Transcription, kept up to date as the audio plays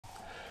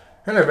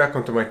Hello,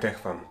 welcome to my Tech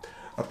Fun.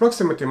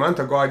 Approximately a month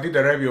ago I did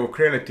a review of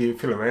Creality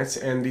filaments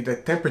and did a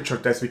temperature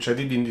test which I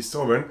did in this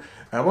oven.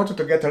 I wanted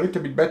to get a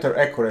little bit better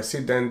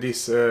accuracy than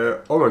this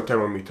oven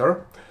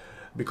thermometer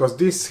because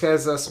this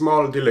has a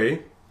small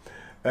delay.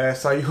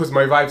 So I use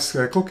my wife's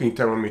cooking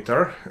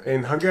thermometer.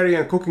 In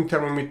Hungarian, cooking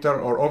thermometer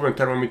or oven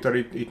thermometer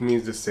it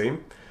means the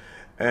same.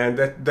 And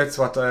that's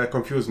what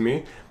confused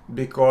me,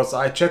 because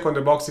I check on the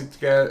box it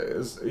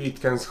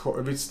can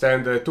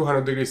withstand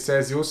 200 degrees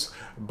Celsius,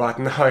 but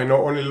now I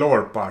know only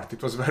lower part.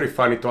 It was very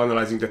funny to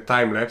analyzing the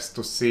time lapse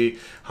to see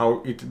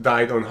how it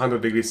died on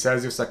 100 degrees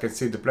Celsius. I can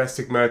see the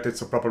plastic melted,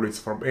 so probably it's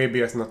from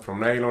ABS, not from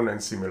nylon,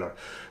 and similar.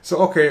 So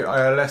okay,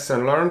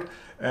 lesson learned.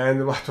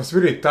 And what was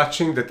really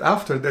touching, that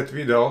after that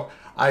video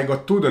I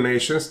got 2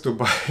 donations to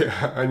buy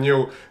a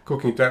new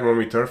cooking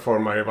thermometer for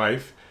my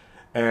wife.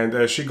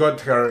 And she got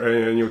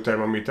her a new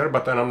thermometer,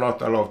 but then I'm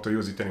not allowed to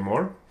use it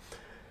anymore.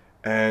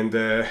 And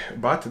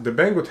but the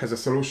Banggood has a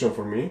solution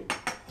for me.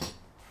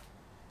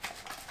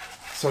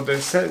 So they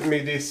sent me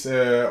this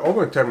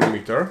oven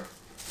thermometer.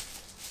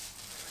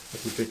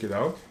 Let me take it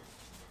out.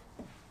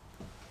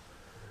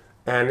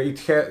 And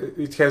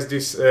it has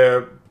this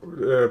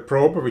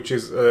probe which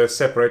is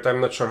separate.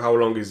 I'm not sure how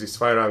long is this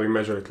wire. I will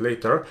measure it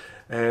later.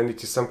 And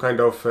it is some kind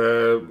of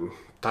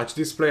touch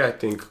display, I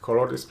think,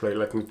 color display.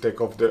 Let me take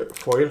off the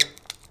foil.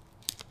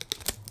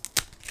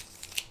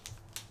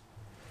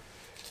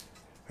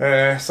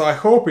 So I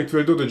hope it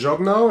will do the job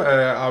now.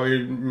 I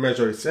will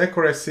measure its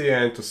accuracy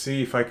and to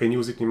see if I can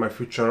use it in my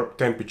future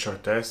temperature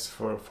tests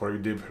for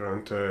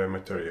different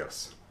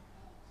materials.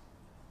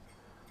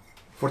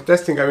 For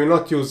testing I will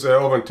not use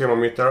oven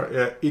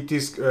thermometer. It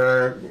is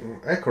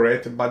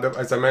accurate, but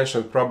as I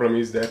mentioned, problem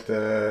is that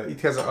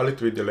it has a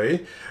little bit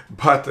delay.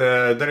 But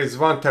there is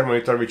one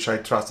thermometer which I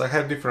trust. I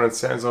have different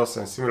sensors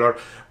and similar,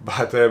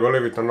 but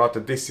believe it or not,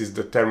 this is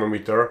the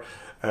thermometer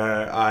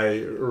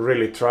I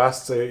really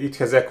trust. It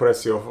has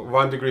accuracy of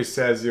 1 degree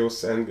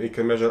Celsius and it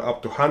can measure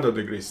up to 100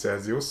 degrees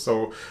Celsius.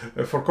 So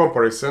for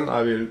comparison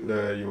I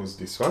will use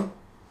this one.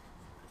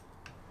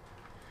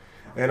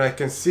 And I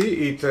can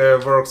see it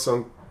works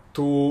on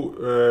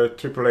 2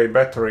 AAA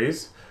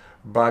batteries,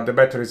 but the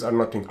batteries are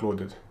not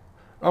included.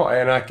 Oh,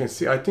 and I can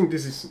see, I think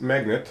this is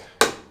magnet.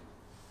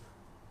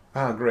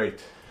 Ah, great.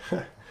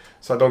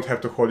 So I don't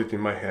have to hold it in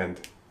my hand.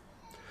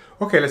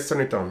 Okay, let's turn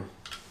it on.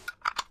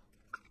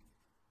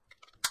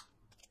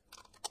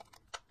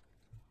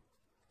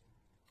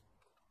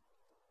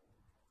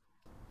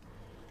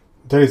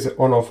 There is an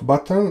on-off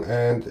button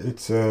and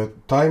it's a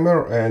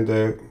timer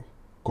and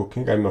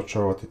cooking. I'm not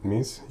sure what it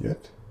means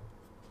yet.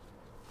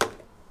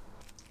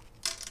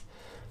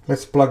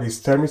 Let's plug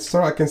this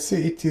thermistor. I can see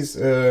it is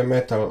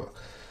metal.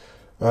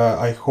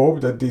 I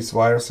hope that these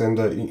wires and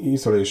the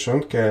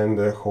insulation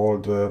can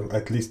hold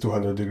at least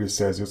 200 degrees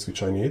Celsius,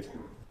 which I need.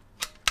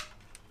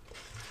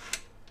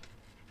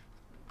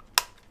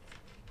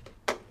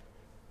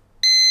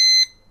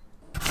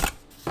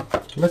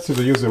 Let's see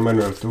the user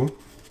manual too.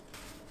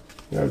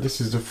 Yeah,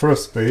 this is the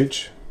first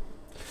page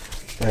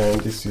and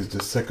this is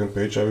the second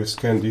page. I will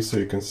scan this so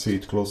you can see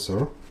it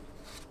closer.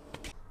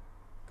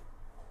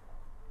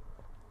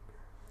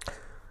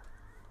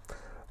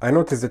 I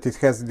noticed that it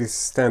has this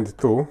stand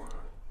too,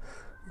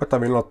 but I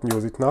will not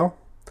use it now.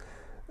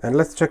 And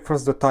let's check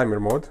first the timer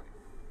mode.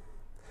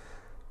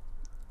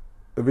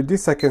 With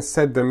this I can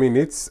set the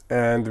minutes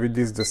and with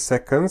this the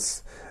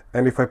seconds.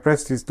 And if I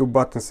press these 2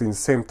 buttons in the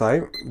same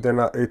time, then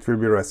it will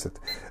be reset.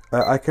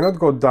 I cannot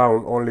go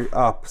down, only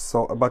up.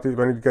 So, but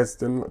when it gets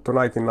to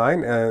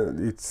 99,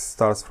 it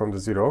starts from the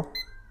 0.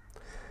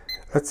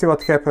 Let's see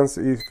what happens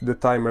if the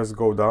timers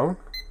go down.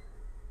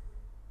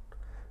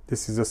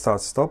 This is the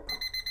start-stop.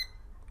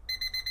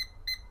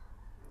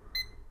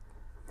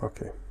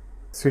 Okay.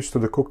 Switch to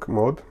the cook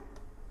mode.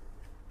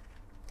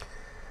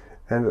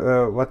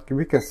 And what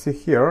we can see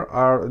here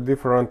are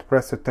different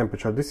preset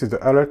temperature. This is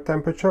the alert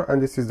temperature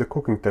and this is the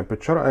cooking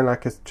temperature, and I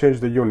can change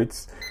the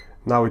units.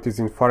 Now it is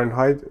in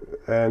Fahrenheit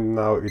and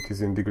now it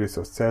is in degrees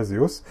of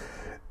Celsius.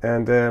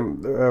 And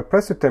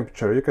preset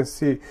temperature, you can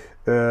see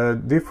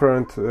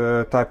different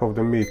type of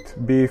the meat,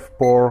 beef,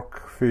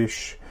 pork,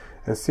 fish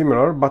and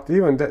similar, but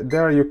even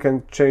there you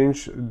can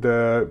change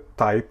the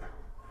type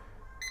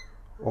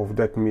of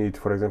that meat,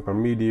 for example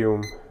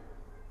medium,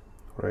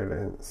 rare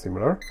and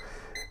similar.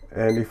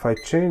 And if I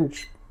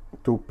change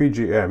to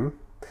PGM,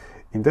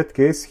 in that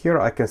case here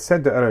I can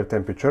set the alert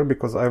temperature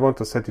because I want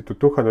to set it to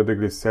 200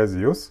 degrees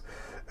Celsius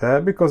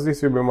because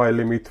this will be my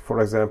limit, for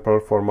example,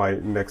 for my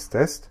next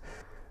test.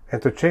 And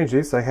to change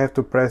this I have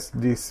to press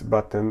this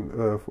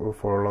button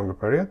for a longer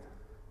period,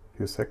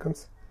 few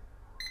seconds.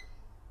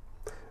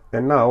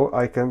 And now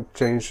I can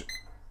change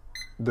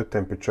the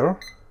temperature.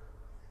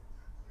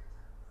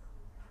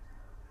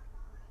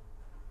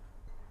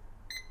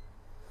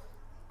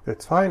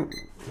 That's fine.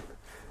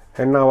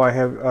 And now I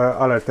have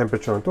alert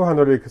temperature on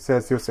 200 degrees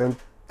Celsius and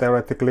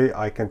theoretically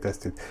I can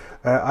test it.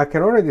 I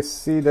can already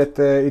see that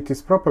it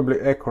is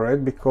probably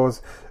accurate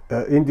because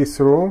in this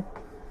room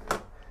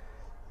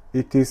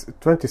it is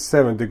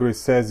 27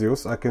 degrees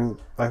Celsius.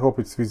 I hope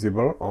it's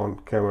visible on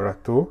camera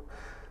too.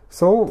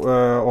 So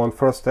on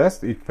first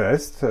test it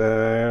passed,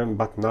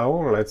 but now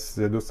let's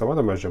do some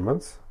other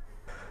measurements.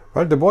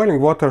 Well, the boiling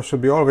water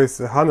should be always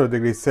 100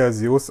 degrees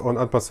Celsius on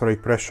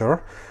atmospheric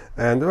pressure,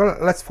 and well,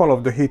 let's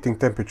follow the heating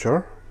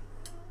temperature.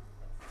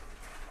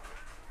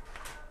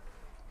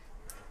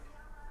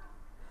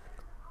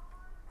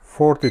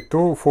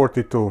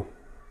 42.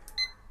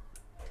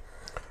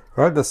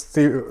 Well, the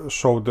still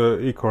show the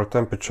equal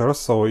temperature,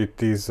 so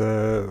it is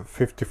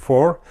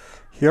 54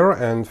 here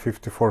and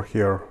 54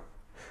 here.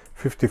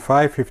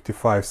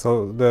 55,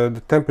 so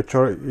the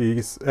temperature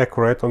is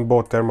accurate on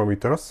both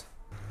thermometers.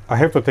 I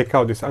have to take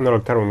out this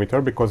analog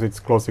thermometer because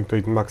it's closing to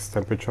its max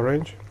temperature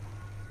range.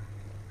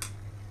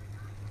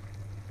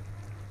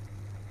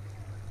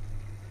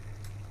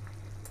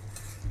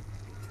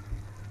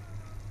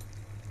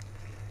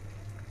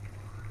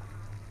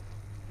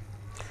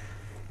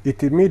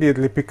 It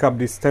immediately picks up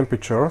this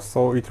temperature,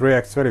 so it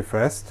reacts very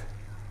fast.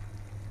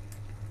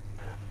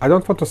 I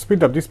don't want to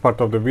speed up this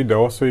part of the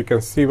video, so you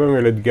can see when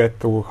will it get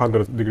to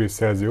 100 degrees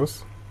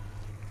Celsius.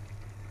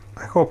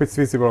 I hope it's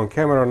visible on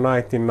camera,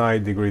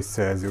 99 degrees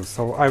Celsius,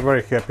 so I'm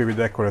very happy with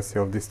the accuracy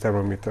of this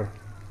thermometer.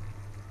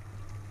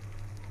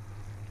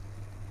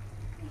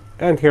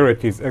 And here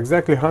it is,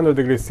 exactly 100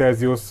 degrees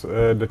Celsius,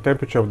 the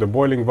temperature of the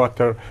boiling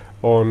water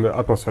on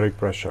atmospheric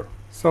pressure.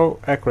 So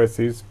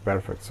accuracy is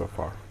perfect so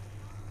far.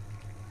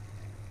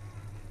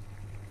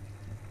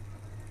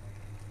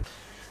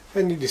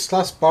 And in this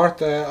last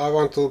part I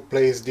want to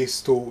place these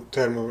two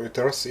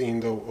thermometers in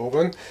the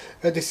oven.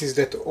 This is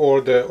that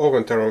old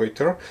oven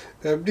thermometer.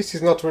 This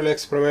is not really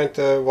experiment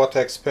what I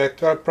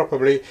expect. Well,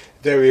 probably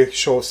they will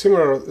show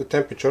similar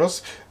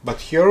temperatures,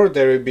 but here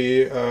there will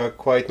be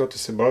quite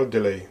noticeable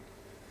delay.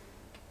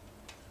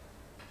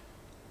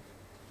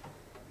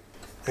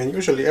 And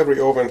usually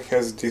every oven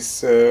has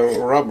this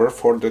rubber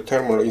for the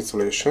thermal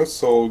insulation,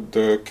 so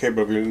the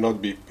cable will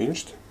not be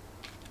pinched.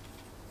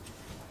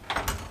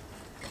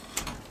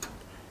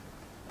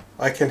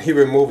 I can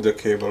even move the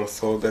cable,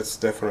 so that's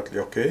definitely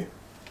okay.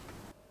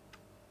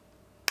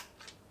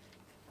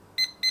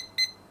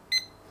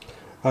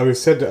 I will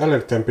set the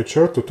alert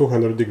temperature to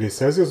 200 degrees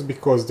Celsius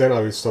because then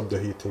I will stop the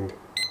heating.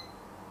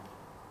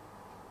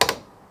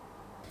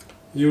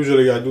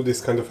 Usually I do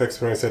this kind of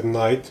experiments at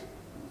night,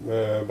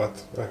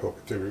 but I hope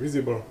it will be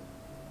visible.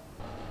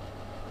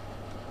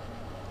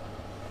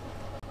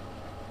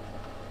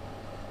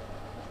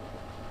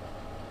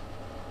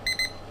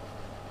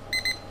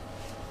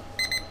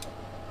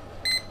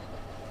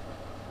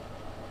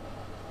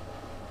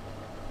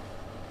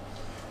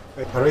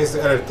 I raised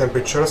the alert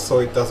temperature so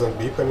it doesn't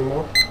beep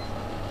anymore.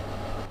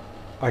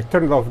 I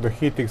turned off the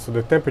heating so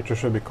the temperature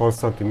should be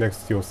constant in the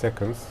next few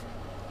seconds.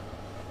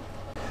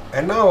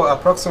 And now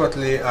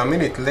approximately a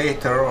minute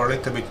later or a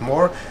little bit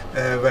more,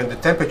 when the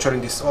temperature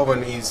in this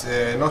oven is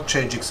not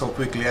changing so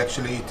quickly,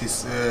 actually it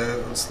is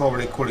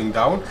slowly cooling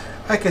down,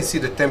 I can see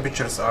the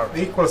temperatures are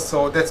equal,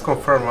 so that's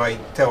confirmed my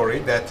theory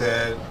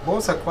that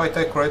both are quite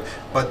accurate,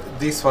 but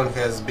this one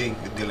has big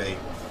delay.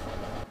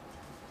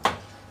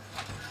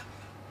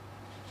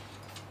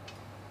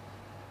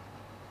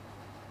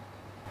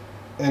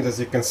 And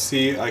as you can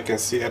see, I can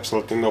see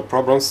absolutely no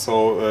problems,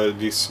 so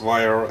this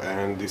wire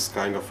and this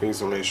kind of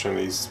insulation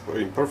is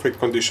in perfect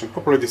condition.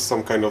 Probably this is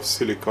some kind of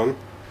silicone.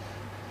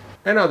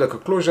 And now the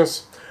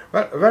conclusions.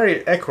 Well,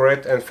 very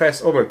accurate and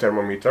fast oven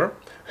thermometer.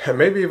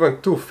 Maybe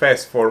even too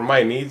fast for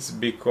my needs,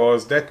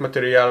 because that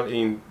material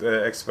in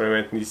the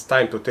experiment needs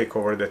time to take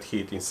over that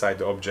heat inside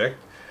the object.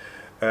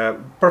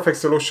 Perfect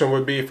solution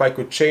would be if I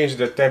could change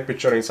the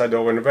temperature inside the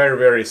oven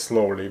very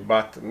slowly,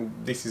 but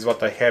this is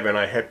what I have, and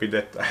I'm happy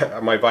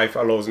that my wife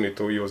allows me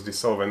to use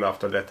this oven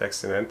after that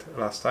accident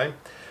last time.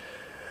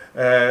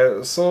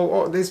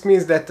 So this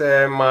means that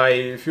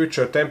my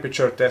future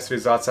temperature test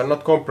results are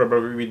not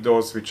comparable with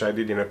those which I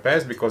did in the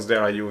past, because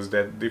there I used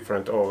that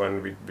different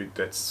oven with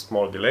that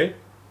small delay.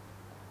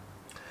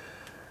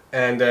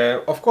 And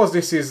of course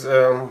this is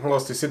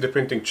mostly 3D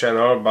printing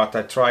channel, but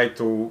I try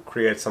to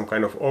create some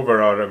kind of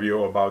overall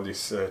review about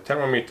this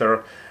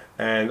thermometer.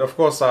 And of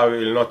course I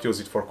will not use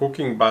it for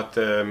cooking, but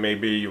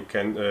maybe you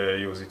can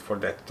use it for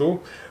that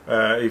too.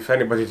 If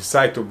anybody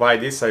decides to buy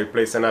this, I will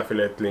place an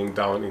affiliate link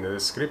down in the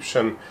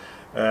description.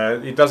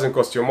 It doesn't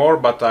cost you more,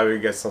 but I will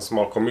get some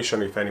small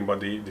commission if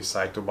anybody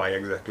decides to buy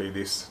exactly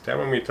this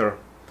thermometer.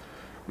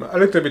 A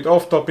little bit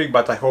off topic,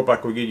 but I hope I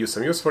could give you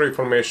some useful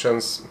information.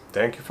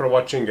 Thank you for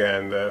watching,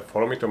 and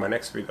follow me to my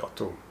next video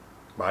too.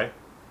 Bye.